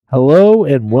Hello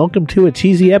and welcome to a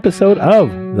cheesy episode of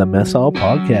the Mess Hall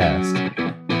Podcast.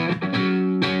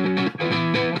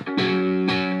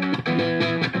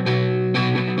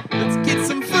 Let's get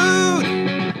some food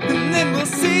and then we'll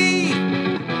see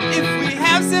if we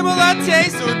have similar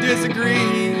tastes or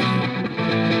disagree.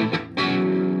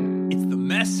 It's the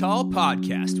Mess Hall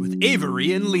Podcast with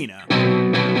Avery and Lena.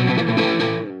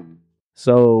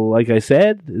 So, like I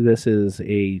said, this is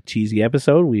a cheesy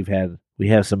episode. We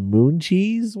have some moon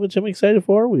cheese, which I'm excited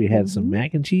for. We had some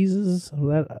mac and cheeses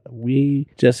that we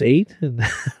just ate and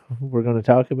we're going to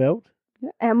talk about.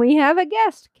 And we have a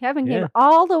guest. Kevin came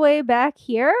all the way back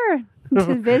here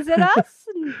to visit us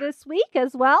this week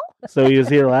as well. So he was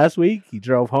here last week. He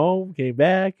drove home, came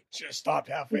back. Just stopped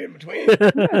halfway in between.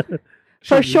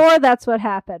 For sure, that's what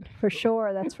happened. For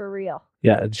sure, that's for real.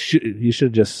 Yeah, you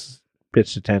should just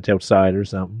pitch the tent outside or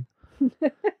something.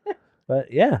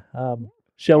 But yeah,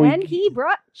 shall we? And he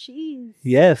brought cheese.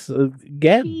 Yes,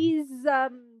 again. Cheese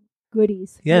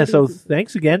goodies. Yeah, so Goodies.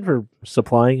 thanks again for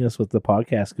supplying us with the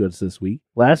podcast goods this week.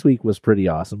 Last week was pretty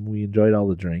awesome. We enjoyed all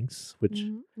the drinks, which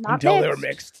Not Until mixed. they were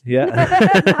mixed. yeah.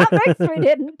 Not mixed, we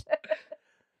didn't.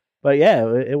 But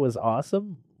yeah, it was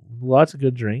awesome. Lots of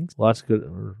good drinks.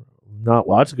 Not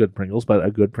lots of good Pringles, but a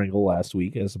good Pringle last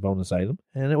week as a bonus item.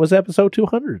 And it was episode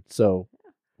 200. So,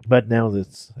 but now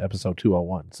it's episode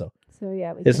 201. So So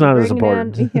yeah, we It's can not as bring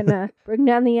important. we can bring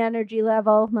down the energy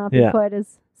level, not be Yeah. quite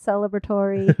as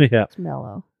celebratory. yeah. It's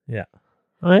mellow.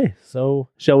 Okay. So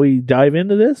shall we dive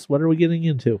into this? What are we getting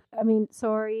into? I mean,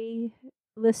 sorry,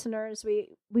 listeners.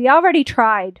 We already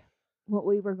tried what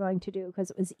we were going to do because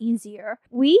it was easier.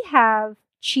 We have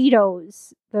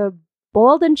Cheetos, the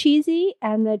bold and cheesy,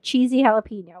 and the cheesy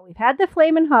jalapeno. We've had the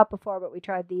Flamin' Hot before, but we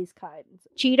tried these kinds.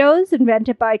 Cheetos,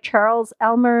 invented by Charles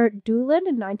Elmer Doolin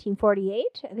in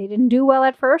 1948. They didn't do well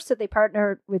at first, so they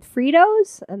partnered with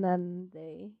Fritos, and then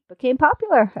they became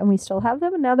popular, and we still have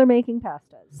them, and now they're making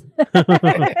pastas.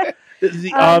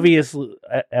 The obvious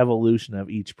evolution of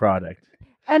each product.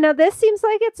 And now this seems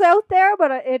like it's out there,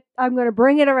 but I'm going to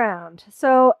bring it around.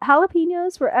 So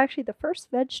jalapenos were actually the first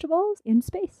vegetables in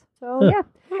space. So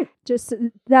yeah, just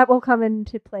that will come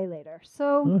into play later.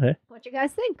 So Okay. what you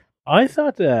guys think? I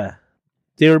thought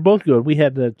they were both good. We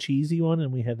had the cheesy one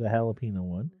and we had the jalapeno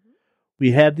one.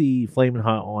 We had the Flamin'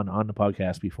 Hot one on the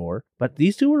podcast before, but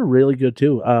these two were really good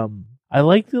too. I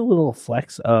like the little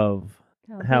flecks of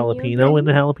jalapeno in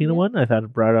the jalapeno one. I thought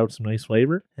it brought out some nice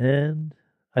flavor, and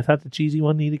I thought the cheesy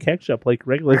one needed ketchup like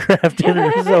regular Kraft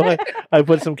Dinner, so I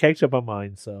put some ketchup on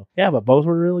mine. So yeah, but both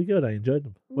were really good. I enjoyed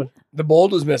them. What? The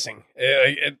bold was missing.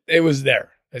 It was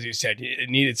there, as you said. It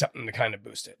needed something to kind of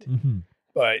boost it. Mm-hmm.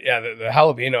 But yeah, the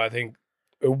jalapeno, I think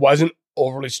it wasn't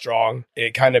overly strong.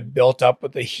 It kind of built up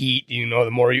with the heat. You know,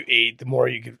 the more you ate, the more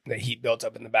the heat built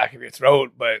up in the back of your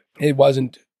throat. But it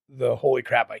wasn't the holy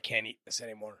crap, I can't eat this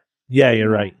anymore. Yeah, you're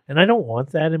right. And I don't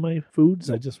want that in my foods.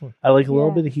 I like a little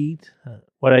Yeah. bit of heat.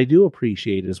 What I do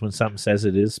appreciate is when something says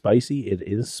it is spicy, it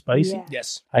is spicy. Yeah.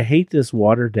 Yes. I hate this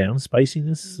watered down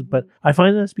spiciness, but I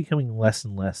find that it's becoming less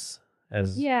and less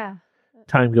as Yeah.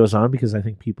 time goes on because I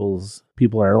think people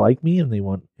are like me and they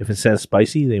want, if it says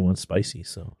spicy, they want spicy.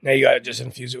 So, Now you got to just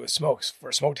infuse it with smokes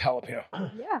for smoked jalapeno.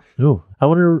 Yeah. ooh, I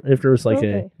wonder if there was like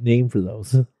Okay. a name for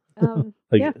those,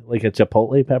 Yeah. like a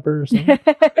chipotle pepper or something.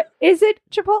 Is it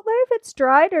chipotle if it's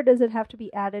dried, or does it have to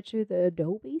be added to the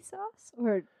adobe sauce,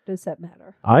 or does that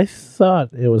matter? I thought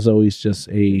it was always just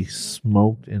a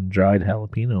smoked and dried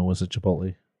jalapeno was a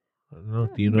chipotle. I don't know.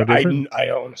 Do you know different? I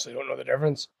honestly don't know the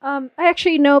difference. I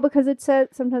actually know because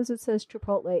sometimes it says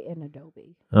chipotle in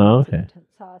adobe. Oh, It's an okay. intense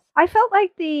sauce. I felt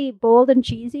like the bold and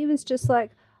cheesy was just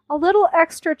like a little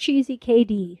extra cheesy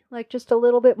KD, like just a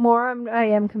little bit more. I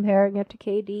am comparing it to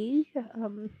KD,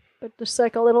 but just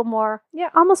like a little more,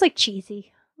 almost like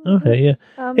cheesy. Okay,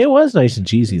 yeah. It was nice and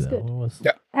cheesy it's though. good. It was.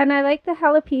 Yeah. And I like the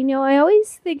jalapeno. I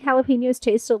always think jalapenos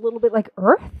taste a little bit like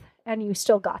earth, and you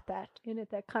still got that in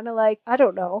it. That kind of like, I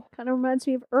don't know, kind of reminds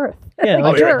me of earth. Yeah, I'll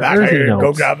like be right dirt. back. earthy Here, go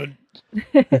notes. grab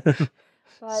a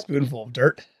But spoonful of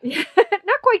dirt.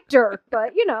 not quite dirt,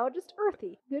 but just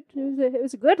earthy. Good. It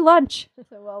was a good lunch.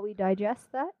 So while we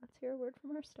digest that, let's hear a word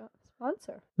from our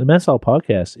sponsor. The Mess Hall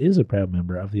Podcast is a proud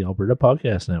member of the Alberta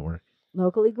Podcast Network.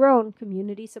 Locally grown,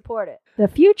 community supported. The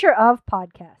Future of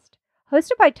Podcast.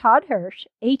 Hosted by Todd Hirsch,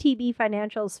 ATB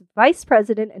Financial's Vice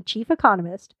President and Chief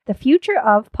Economist, The Future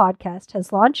of Podcast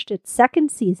has launched its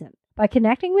second season. By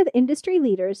connecting with industry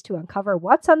leaders to uncover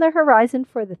what's on the horizon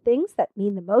for the things that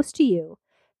mean the most to you,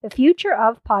 The Future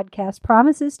of Podcast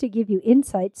promises to give you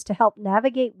insights to help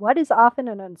navigate what is often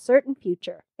an uncertain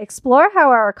future. Explore how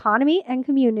our economy and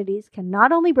communities can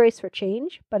not only brace for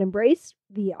change, but embrace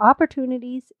the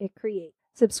opportunities it creates.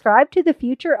 Subscribe to The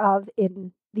Future of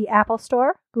in the Apple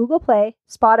Store, Google Play,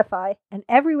 Spotify, and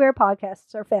everywhere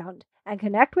podcasts are found. And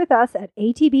connect with us at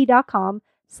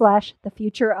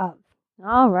atb.com/thefutureof.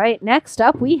 All right, next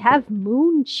up we have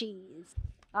moon cheese.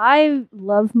 I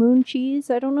love moon cheese.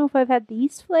 I don't know if I've had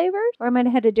these flavors or I might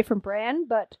have had a different brand,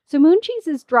 but so moon cheese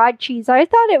is dried cheese. I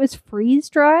thought it was freeze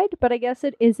dried, but I guess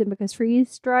it isn't because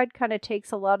freeze dried kind of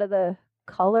takes a lot of the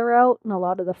color out and a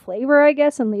lot of the flavor, I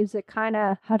guess, and leaves it kind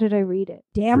of, how did I read it?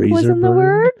 Damp Freezer wasn't the burn?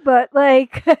 word, but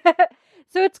like,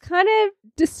 so it's kind of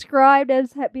described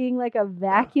as being like a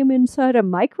vacuum inside a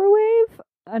microwave.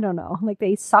 I don't know, like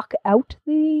they suck out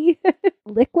the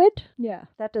liquid. Yeah,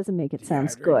 that doesn't make it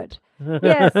sounds good.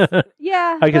 Yes,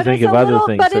 yeah. I can but think it's of a other little-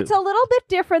 things But that- it's a little bit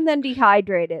different than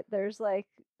dehydrated. There's like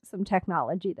some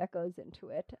technology that goes into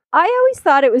it. I always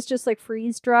thought it was just like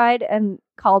freeze dried and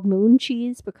called moon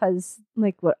cheese because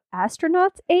like what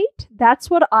astronauts ate. That's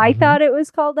what I Mhm. thought it was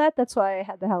called. That's why I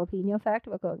had the jalapeno fact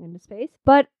about going into space.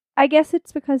 But I guess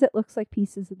it's because it looks like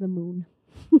pieces of the moon.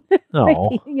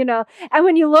 Oh, You know, and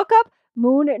when you look up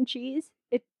moon and cheese,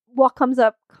 what comes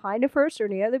up kind of first or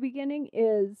near the beginning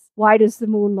is, why does the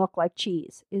moon look like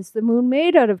cheese? Is the moon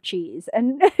made out of cheese?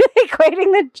 And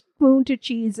equating the moon to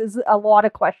cheese is a lot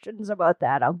of questions about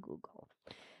that on Google.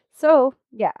 So,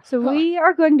 yeah. So we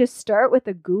are going to start with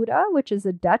a Gouda, which is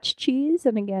a Dutch cheese.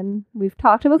 And again, we've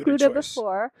talked about Gouda Gouda choice.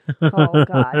 before. Oh,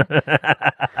 God.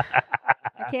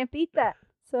 I can't beat that.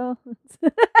 So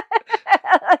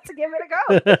let's give it a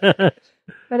go.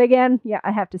 But again, yeah,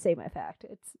 I have to say my fact.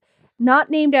 It's not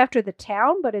named after the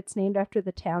town, but it's named after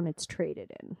the town it's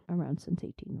traded in around since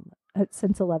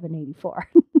 1184.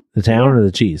 The town or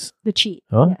the cheese? The cheese.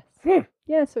 Huh? Yes.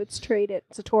 Yeah, so it's traded.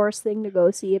 It's a tourist thing to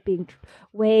go see it being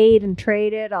weighed and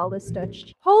traded, all this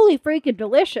Dutch. Holy freaking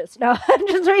delicious. No, I'm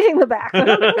just reading the back.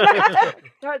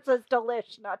 No, it says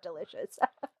delish, not delicious.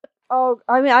 Oh,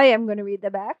 I mean, I am going to read the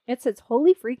back. It says,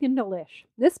 holy freaking delish.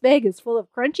 This bag is full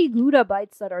of crunchy Gouda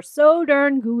bites that are so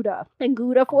darn Gouda. And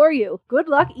Gouda for you. Good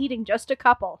luck eating just a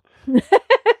couple.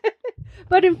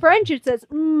 But in French, it says,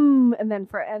 and then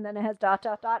it has ...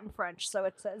 in French. So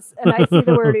it says, and I see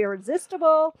the word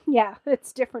irresistible. Yeah,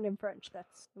 it's different in French. I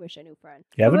wish I knew French.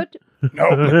 Kevin?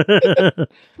 No,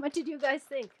 What did you guys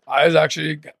think? I was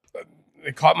actually,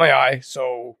 it caught my eye,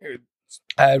 so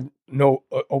I had no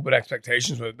open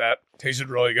expectations with that. Tasted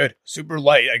really good. Super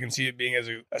light. I can see it being as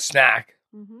a snack,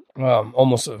 Mm-hmm.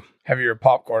 almost a heavier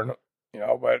popcorn,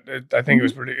 but I think it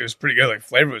was pretty good. Like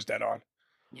flavor was dead on.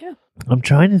 Yeah. I'm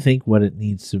trying to think what it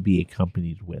needs to be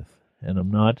accompanied with, and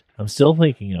I'm still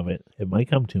thinking of it. It might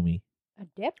come to me. A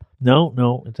dip?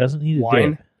 No, it doesn't need a Wine?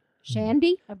 dip.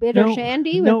 Shandy? A bit of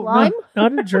shandy with no, lime?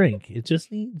 Not a drink. It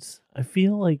just needs, I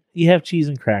feel like you have cheese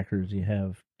and crackers, you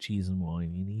have cheese and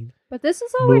wine. You need, But this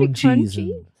is already Moon cheese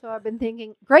crunchy. and- So I've been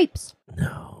thinking grapes.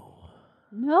 no,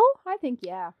 No? I think,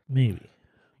 yeah. maybe.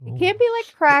 It can't be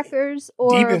like crackers or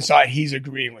Deep inside, he's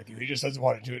agreeing with you. He just doesn't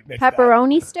want to admit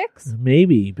pepperoni sticks.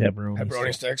 Maybe pepperoni, that.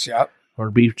 Pepperoni sticks. sticks, yeah. Or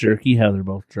beef jerky, how they're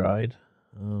both dried.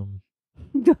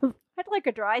 I'd like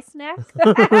a dry snack.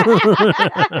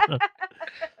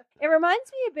 It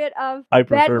reminds me a bit of I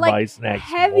prefer like my snacks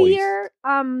heavier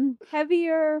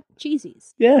heavier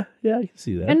cheesies. Yeah, I can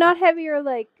see that. And not heavier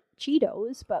like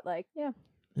Cheetos, but like Yeah.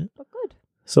 but good.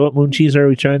 So what moon cheese are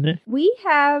we trying to? We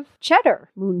have cheddar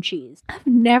moon cheese. I've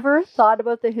never thought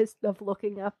about of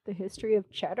looking up the history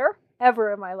of cheddar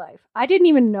ever in my life. I didn't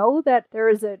even know that there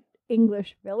is an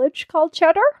English village called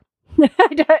Cheddar.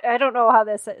 I don't know how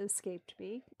this escaped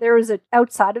me. There is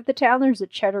outside of the town, there's a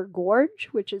Cheddar Gorge,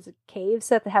 which is caves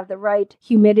that have the right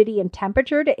humidity and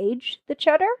temperature to age the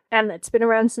cheddar. And it's been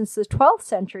around since the 12th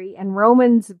century, and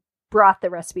Romans brought the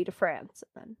recipe to France.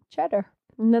 And then cheddar.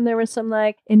 And then there was some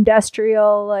like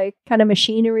industrial, like kind of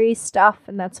machinery stuff,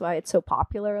 and that's why it's so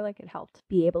popular. Like it helped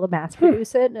be able to mass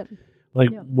produce it. And Like,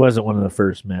 Yeah. was it one of the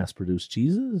first mass-produced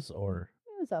cheeses, or?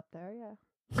 it was up there, yeah.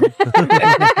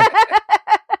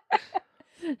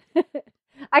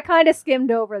 I kind of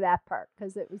skimmed over that part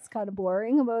because it was kind of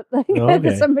boring about like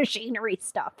Okay. some machinery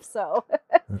stuff. So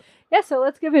yeah, so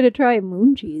let's give it a try.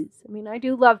 Moon cheese. I mean, I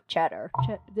do love cheddar.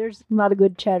 There's a lot of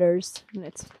good cheddars, and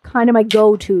it's kind of my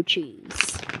go-to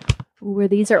cheese. Where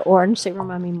these are orange, they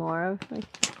remind me more of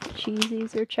like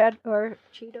cheesies or Cheetos.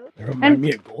 They remind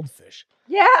me of goldfish.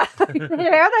 Yeah, they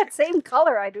are that same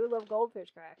color. I do love goldfish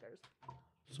crackers.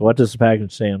 So what does the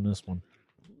package say on this one?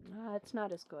 It's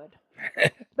not as good.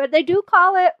 But they do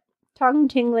call it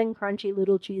tongue-tingling, crunchy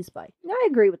little cheese bite. I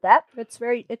agree with that.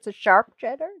 It's a sharp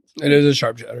cheddar. It is a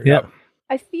sharp cheddar. Yeah.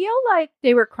 I feel like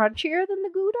they were crunchier than the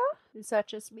Gouda. Is that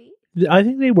just me? I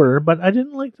think they were, but I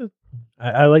didn't like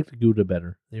I like the Gouda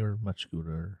better. They were much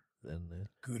gooder than the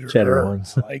Gooder. cheddar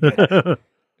ones. I like it.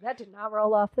 That did not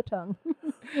roll off the tongue.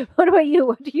 What about you?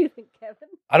 What do you think, Kevin?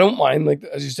 I don't mind, like,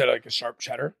 as you said, like a sharp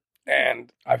cheddar.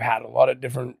 And I've had a lot of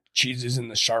different cheeses in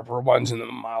the sharper ones and the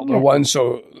milder ones.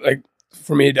 So, like,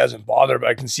 for me, it doesn't bother. But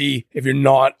I can see if you're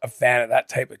not a fan of that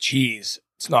type of cheese,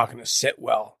 it's not going to sit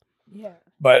well. Yeah.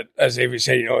 But as Avery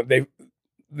said, you know,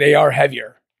 they are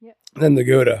heavier than the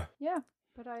Gouda. Yeah,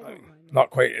 but I don't mind that. Not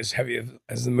quite as heavy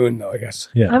as the Moon, though, I guess.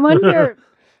 Yeah. I wonder,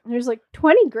 there's like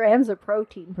 20 grams of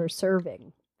protein per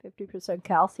serving, 50%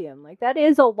 calcium. Like, that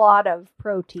is a lot of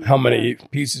protein. How many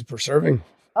pieces per serving?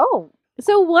 Oh,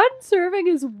 so one serving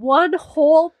is one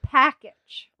whole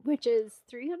package, which is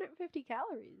 350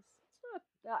 calories.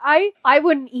 It's not, I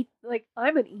wouldn't eat, like,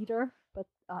 I'm an eater, but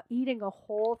eating a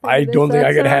whole thing. I don't think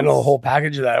I could handle a sounds- whole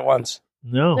package of that at once.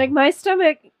 No. Like, my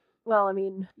stomach, well, I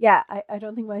mean, yeah, I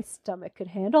don't think my stomach could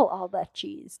handle all that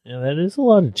cheese. Yeah, that is a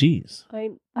lot of cheese.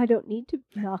 I don't need to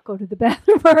not go to the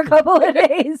bathroom for a couple of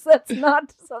days. That's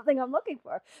not something I'm looking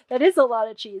for. That is a lot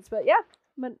of cheese, but yeah.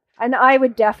 And I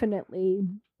would definitely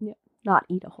not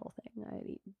eat a whole thing. I'd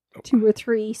eat 2 or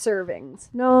 3 servings.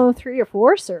 No, 3 or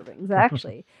 4 servings,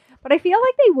 actually. But I feel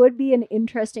like they would be an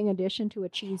interesting addition to a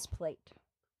cheese plate.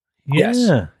 Yes.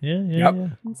 Yeah.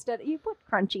 Yep. Instead, you put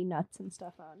crunchy nuts and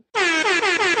stuff on.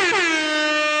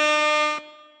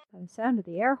 The sound of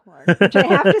the air horn, which I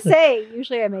have to say,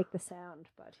 usually I make the sound,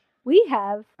 but we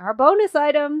have our bonus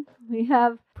item. We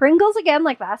have Pringles again,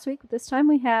 like last week. This time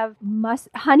we have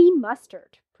honey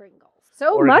mustard Pringles.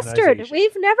 So mustard, Organization.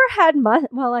 we've never had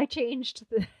well, I changed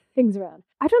the things around.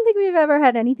 I don't think we've ever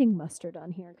had anything mustard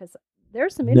on here because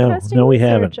there's some interesting no, we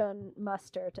research haven't. on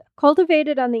mustard.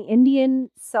 Cultivated on the Indian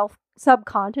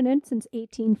subcontinent since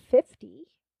 1850.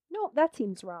 No, that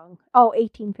seems wrong. Oh,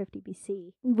 1850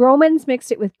 BC. Romans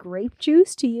mixed it with grape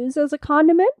juice to use as a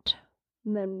condiment.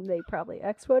 And then they probably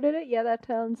exported it. Yeah, that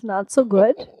sounds not so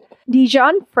good.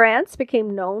 Dijon, France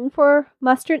became known for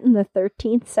mustard in the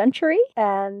 13th century.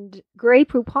 And Grey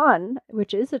Poupon,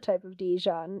 which is a type of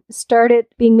Dijon, started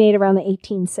being made around the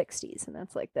 1860s. And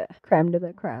that's like the creme de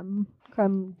la creme.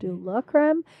 Creme de la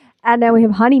creme. And now we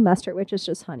have honey mustard, which is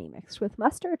just honey mixed with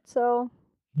mustard. So,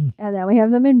 and then we have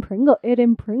them in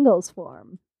Pringles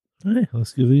form. All right,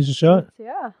 let's give these a shot.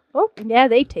 Yeah. Oh, yeah,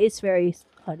 they taste very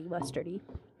honey mustardy.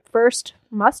 First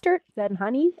mustard, then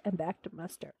honey, and back to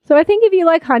mustard. So I think if you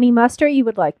like honey mustard, you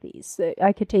would like these.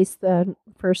 I could taste the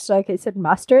first, like I said,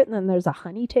 mustard, and then there's a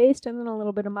honey taste, and then a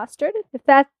little bit of mustard. If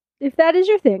that is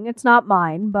your thing, it's not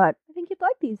mine, but I think you'd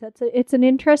like these. It's an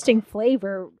interesting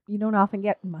flavor you don't often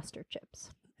get in mustard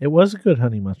chips. It was a good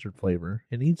honey mustard flavor.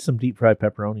 It needs some deep fried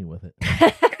pepperoni with it.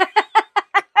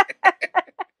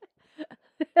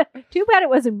 Too bad it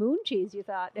wasn't moon cheese, you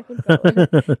thought. It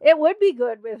would be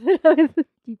good with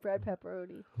deep fried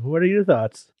pepperoni. What are your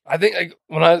thoughts? I think like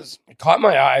when it caught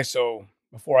my eye, so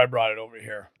before I brought it over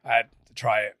here, I had to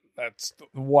try it. That's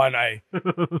the one I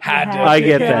had to. I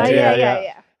get that.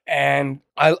 Yeah. And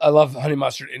I love honey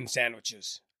mustard in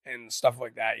sandwiches and stuff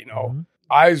like that. You know, Mhm.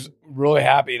 I was really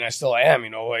happy, and I still am. You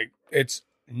know, like it's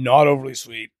not overly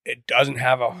sweet. It doesn't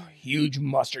have a huge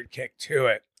mustard kick to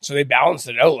it, so they balanced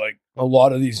it out. Like a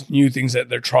lot of these new things that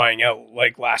they're trying out,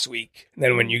 like last week. And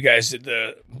then when you guys did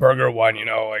the burger one, you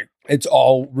know, like it's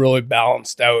all really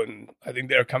balanced out, and I think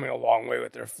they're coming a long way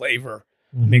with their flavor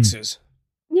Mhm. mixes.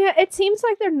 Yeah, it seems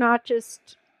like they're not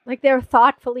just like they're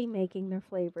thoughtfully making their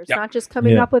flavors, Yep. not just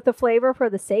coming Yeah. up with the flavor for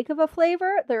the sake of a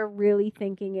flavor. They're really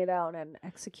thinking it out and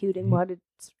executing what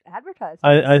it's advertised.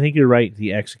 I think you're right.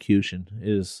 The execution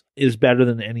is better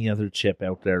than any other chip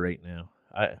out there right now.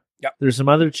 Yep. There's some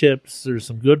other chips. There's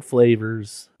some good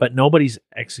flavors, but nobody's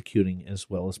executing as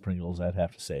well as Pringles, I'd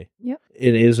have to say. Yep.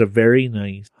 It is a very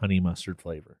nice honey mustard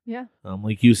flavor. Yeah.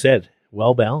 Like you said,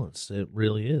 well balanced. It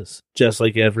really is. Just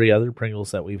like every other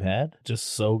Pringles that we've had. Just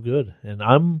so good. And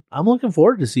I'm looking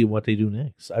forward to see what they do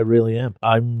next. I really am.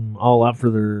 I'm all up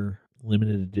for their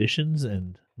limited editions,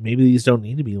 and maybe these don't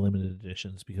need to be limited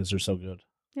editions because they're so good.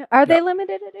 Yeah. Are they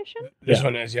limited edition? This Yeah.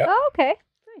 one is, yeah. Oh, okay.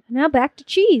 Right. Now back to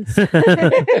cheese,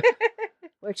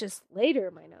 which is later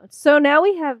in my notes. So now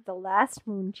we have the last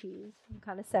moon cheese. I'm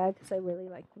kind of sad because I really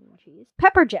like moon cheese.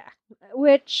 Pepper Jack,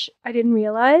 which I didn't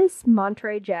realize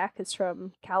Monterey Jack is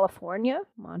from California.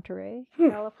 Monterey,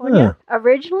 California.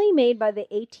 Originally made by the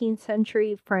 18th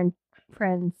century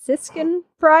Franciscan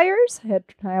friars.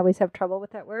 I always have trouble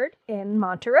with that word. In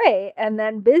Monterey. And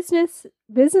then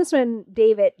businessman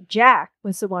David Jack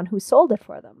was the one who sold it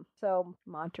for them. So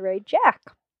Monterey Jack.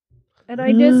 And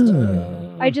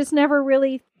I just never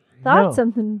really thought No.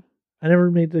 something. I never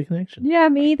made the connection. Yeah,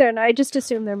 me either. And I just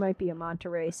assumed there might be a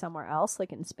Monterey somewhere else,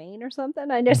 like in Spain or something.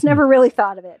 I just never really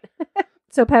thought of it.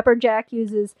 So Pepper Jack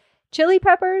uses chili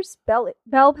peppers,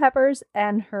 bell peppers,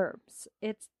 and herbs.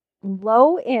 It's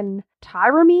low in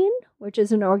tyramine, which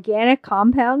is an organic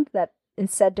compound that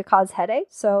is said to cause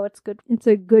headaches. So it's good. It's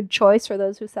a good choice for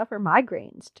those who suffer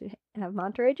migraines to have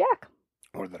Monterey Jack.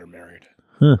 Or that are married.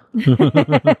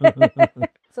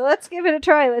 So let's give it a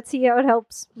try. Let's see how it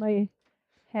helps my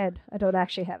head. I don't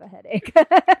actually have a headache.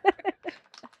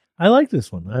 I like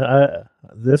this one.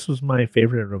 This was my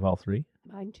favorite of all three.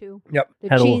 Mine too. Yep. The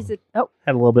Had a cheese. Had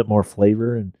a little bit more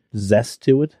flavor and zest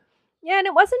to it. Yeah, and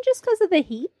it wasn't just because of the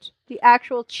heat. The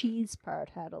actual cheese part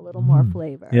had a little more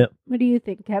flavor. Yep. What do you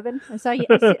think, Kevin? I saw you.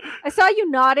 I saw you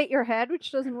nod at your head,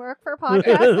 which doesn't work for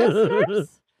podcast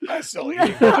listeners. I still eat.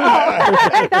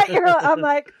 I thought I'm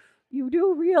like, you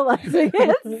do realize I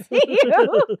can't see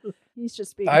you. He's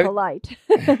just being polite.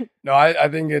 No, I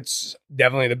think it's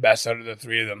definitely the best out of the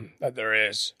three of them that there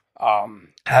is.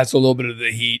 Has a little bit of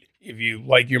the heat. If you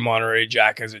like your Monterey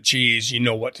Jack as a cheese, you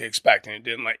know what to expect, and it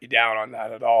didn't let you down on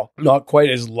that at all. Not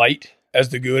quite as light as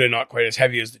the Gouda, not quite as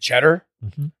heavy as the cheddar.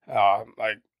 Mm-hmm.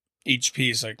 Like each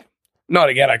piece, like not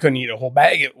again, I couldn't eat a whole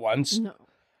bag at once. No.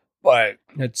 But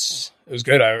it was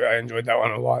good. I enjoyed that one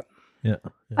a lot. Yeah.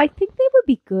 I think they would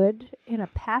be good in a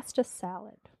pasta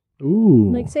salad.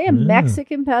 Ooh. Like, say, a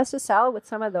Mexican pasta salad with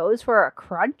some of those for a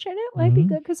crunch in it might be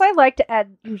good. Because I like to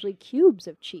add usually cubes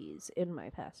of cheese in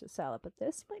my pasta salad. But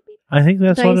this might be I think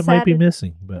that's what nice it might be added.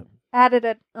 missing. But added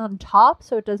it on top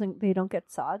so they don't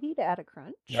get soggy to add a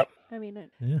crunch. Yep. I mean,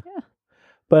 yeah.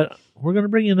 But we're going to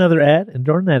bring you another ad. And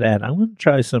during that ad, I'm going to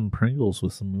try some Pringles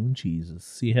with some moon cheeses.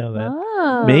 See how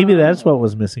that... Maybe that's what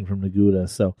was missing from the Gouda.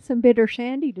 So some bitter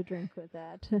shandy to drink with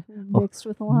that, mixed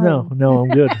with lime. No, I'm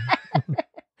good.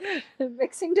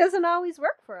 Mixing doesn't always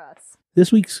work for us.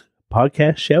 This week's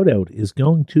podcast shout-out is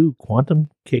going to Quantum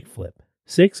Kickflip.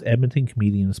 6 Edmonton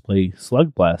comedians play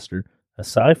Slug Blaster, a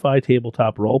sci-fi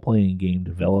tabletop role-playing game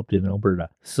developed in Alberta.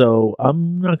 So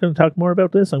I'm not going to talk more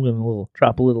about this. I'm going to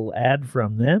drop a little ad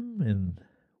from them, and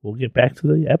we'll get back to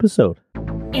the episode.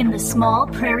 In the small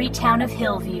prairie town of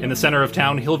Hillview. In the center of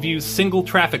town, Hillview's single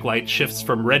traffic light shifts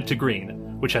from red to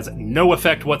green, which has no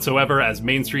effect whatsoever as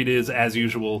Main Street is, as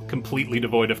usual, completely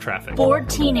devoid of traffic. Bored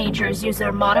teenagers use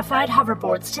their modified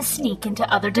hoverboards to sneak into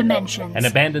other dimensions. An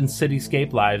abandoned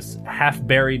cityscape lies half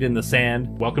buried in the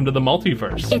sand. Welcome to the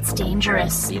multiverse. It's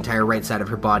dangerous. The entire right side of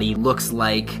her body looks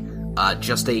like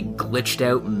just a glitched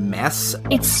out mess.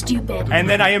 It's stupid. And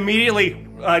then I immediately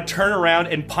turn around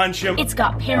and punch him. It's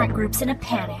got parent groups in a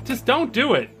panic. Just don't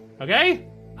do it, okay?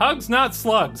 Hugs, not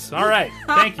slugs. All right,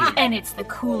 thank you. And it's the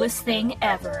coolest thing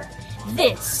ever.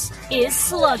 This is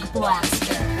Slug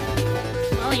Blaster.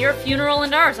 Well, your funeral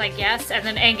and ours, I guess. And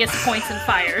then Angus points and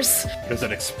fires. There's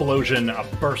an explosion, a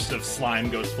burst of slime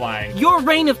goes flying. Your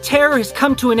reign of terror has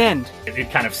come to an end.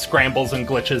 It kind of scrambles and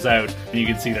glitches out, and you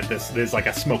can see that there's like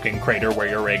a smoking crater where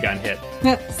your ray gun hit.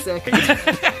 Sick.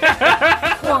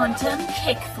 Quantum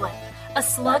Kickflip, a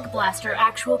Slug Blaster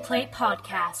actual play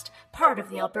podcast, part of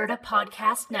the Alberta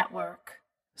Podcast Network.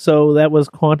 So that was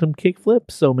Quantum Kickflip.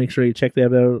 So make sure you check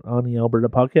that out on the Alberta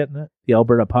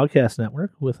Podcast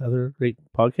Network with other great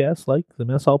podcasts like the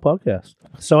Mess Hall Podcast.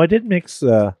 So I did mix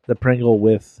the Pringle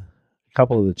with a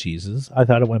couple of the cheeses. I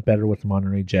thought it went better with the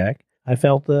Monterey Jack. I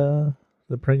felt the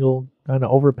Pringle kind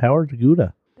of overpowered the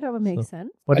Gouda. That would make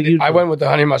sense. What did you? I went with the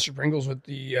honey mustard Pringles with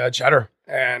the cheddar,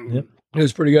 and it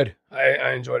was pretty good.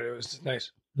 I enjoyed it. It was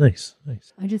nice. Nice.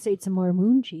 I just ate some more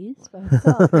moon cheese by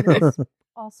myself. It was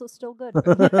also still good.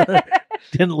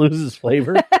 Didn't lose its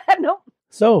flavor. Nope.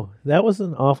 So that was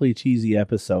an awfully cheesy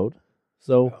episode.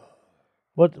 So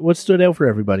what stood out for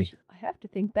everybody? I have to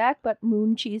think back, but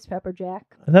moon cheese pepper jack.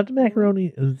 I thought the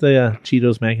macaroni, the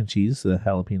Cheetos mac and cheese, the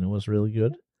jalapeno was really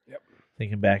good. Yep.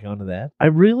 Thinking back onto that, I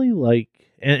really like,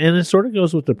 and it sort of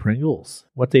goes with the Pringles.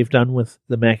 What they've done with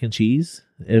the mac and cheese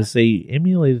is they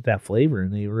emulated that flavor,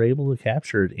 and they were able to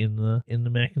capture it in the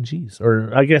mac and cheese,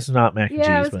 or I guess not mac and cheese.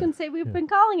 Yeah, I was going to say we've been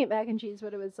calling it mac and cheese,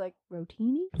 but it was like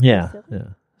rotini. Yeah.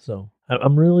 So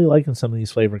I'm really liking some of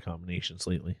these flavor combinations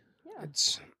lately. Yeah.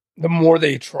 It's the more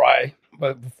they try,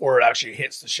 but before it actually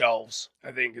hits the shelves,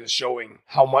 I think is showing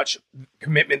how much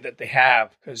commitment that they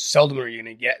have. Because seldom are you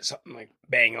going to get something like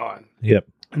bang on. Yep.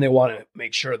 And they want to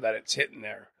make sure that it's hitting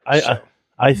there.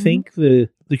 I think the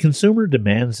consumer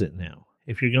demands it now.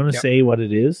 If you're going to say what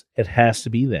it is, it has to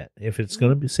be that. If it's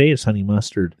going to say it's honey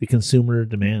mustard, the consumer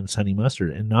demands honey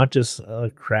mustard, and not just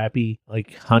a crappy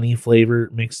like honey flavor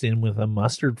mixed in with a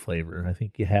mustard flavor. I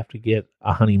think you have to get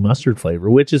a honey mustard flavor,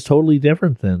 which is totally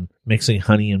different than mixing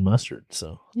honey and mustard.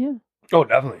 So yeah. Oh,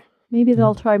 definitely. Maybe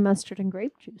they'll try mustard and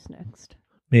grape juice next.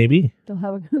 Maybe. They'll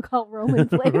have a called Roman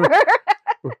flavor.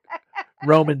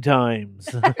 Roman times.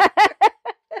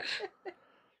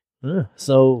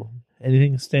 So,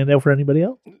 anything stand out for anybody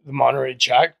else? The Monterey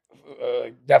Check,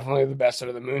 definitely the best out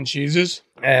of the moon cheeses.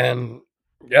 And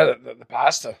yeah, the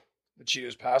pasta, the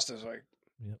Cheetos pasta is like.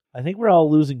 Yeah. I think we're all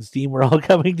losing steam. We're all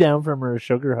coming down from our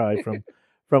sugar high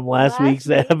from last week's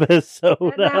episode.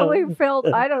 And now we're filled.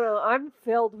 I don't know. I'm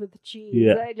filled with cheese.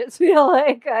 Yeah. I just feel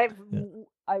like I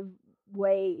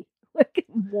weigh like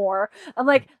more. I'm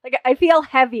like I feel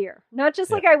heavier. Not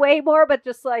just like I weigh more, but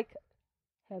just like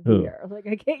heavier. Like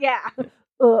I can't.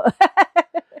 Yeah.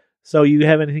 So you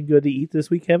have anything good to eat this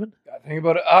week, Kevin? I think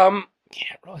about it.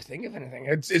 Can't really think of anything.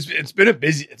 It's been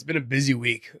a busy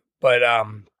week, but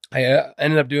I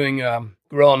ended up doing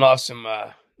grilling off some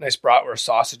nice bratwurst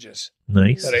sausages.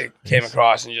 Nice. That I came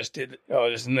across and just did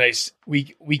just a nice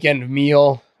weekend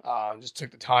meal. Just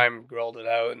took the time, grilled it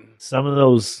out, and some of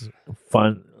those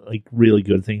fun, like really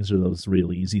good things are those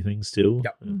really easy things too.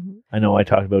 Yep. Mm-hmm. I know I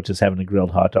talked about just having a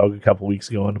grilled hot dog a couple weeks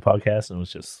ago on the podcast, and it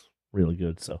was just really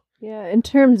good. So yeah, in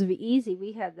terms of easy,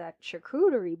 we had that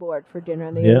charcuterie board for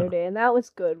dinner the other day, and that was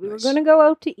good. We were going to go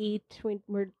out to eat. We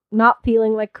were not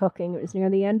feeling like cooking. It was near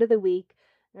the end of the week.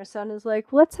 And our son is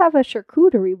like, let's have a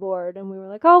charcuterie board. And we were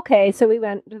like, okay. So we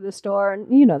went to the store,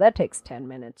 and, that takes 10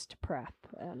 minutes to prep.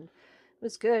 And it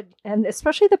was good. And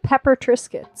especially the pepper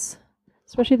Triscuits.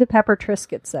 Especially the pepper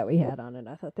Triscuits that we had on it.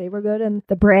 I thought they were good. And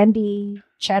the brandy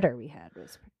cheddar we had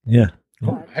was good.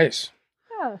 Oh, nice.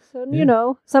 Yeah,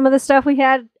 so, some of the stuff we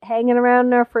had hanging around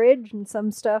in our fridge and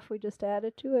some stuff we just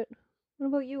added to it. What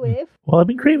about you, Abe? Well, I've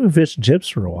been craving fish and chips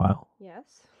for a while.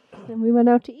 Yes. And we went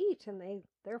out to eat, and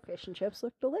their fish and chips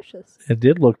looked delicious. It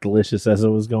did look delicious as it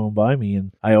was going by me,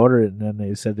 and I ordered it, and then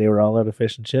they said they were all out of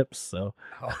fish and chips, so.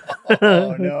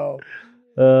 Oh,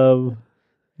 no.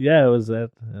 Yeah, it was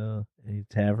at a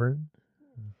tavern.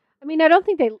 I mean, I don't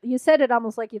think you said it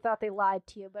almost like you thought they lied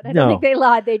to you, but I don't think they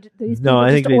lied. These people I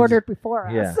think just ordered before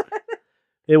us. Yeah.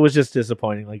 It was just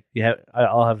disappointing. Like,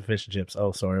 I'll have fish and chips.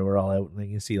 Oh, sorry, we're all out. And then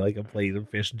you see like a plate of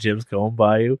fish and chips going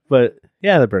by you. But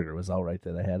yeah, the burger was all right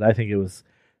that I had. I think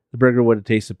the burger would have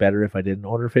tasted better if I didn't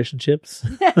order fish and chips.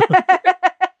 That's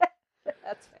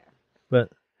fair. But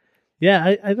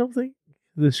yeah, I don't think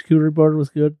the charcuterie board was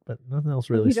good, but nothing else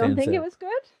really You stands don't think out. it was good?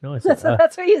 No, I said,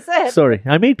 that's what you said. Sorry,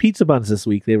 I made pizza buns this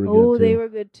week. They were good too. Oh, they were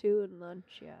good too in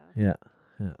lunch, yeah.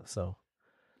 Yeah. So,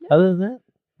 other than that,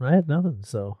 I had nothing.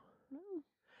 So,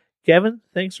 Kevin,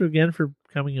 thanks again for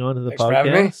coming on to the Thanks for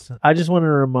having me. podcast. I just want to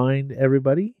remind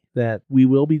everybody that we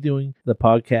will be doing the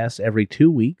podcast every 2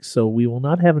 weeks, so we will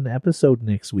not have an episode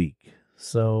next week.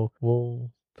 So, we'll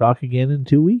talk again in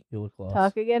 2 weeks. You look lost.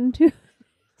 Talk again in 2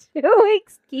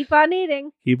 weeks. Keep on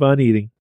eating. Keep on eating.